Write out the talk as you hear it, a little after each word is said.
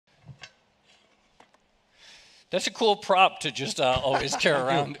That's a cool prop to just always carry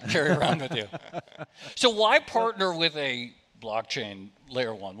around with you. So why partner with a blockchain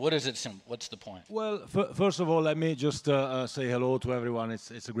layer one? What is it? What's the point? Well, first of all, let me just say hello to everyone.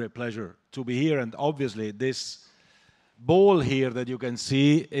 It's a great pleasure to be here, and obviously this ball here that you can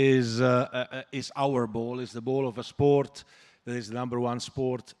see is our ball. It's the ball of a sport that is the #1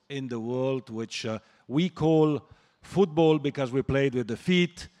 sport in the world, which we call football because we played with the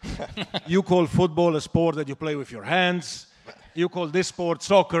feet. You call football a sport that you play with your hands. You call this sport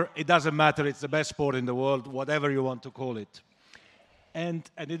soccer. It doesn't matter. It's the best sport in the world, whatever you want to call it. And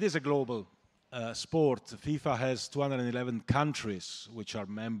it is a global sport. FIFA has 211 countries which are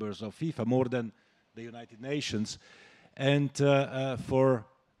members of FIFA, more than the United Nations. And for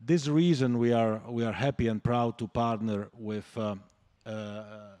this reason, we are happy and proud to partner with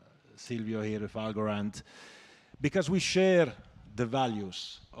Silvio here with Algorand, because we share the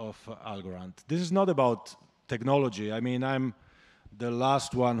values of Algorand. This is not about technology. I mean, I'm the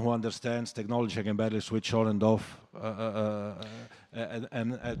last one who understands technology. I can barely switch on and off a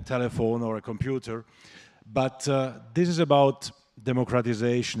telephone or a computer. But this is about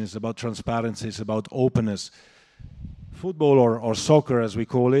democratization, it's about transparency, it's about openness. Football, or soccer as we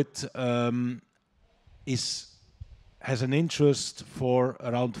call it, has an interest for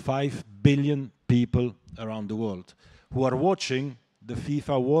around 5 billion people around the world who are watching the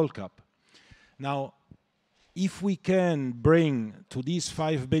FIFA World Cup. Now, if we can bring to these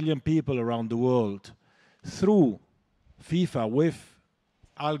 5 billion people around the world, through FIFA with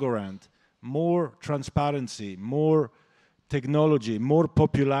Algorand, more transparency, more technology, more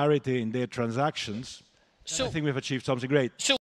popularity in their transactions, I think we've achieved something great.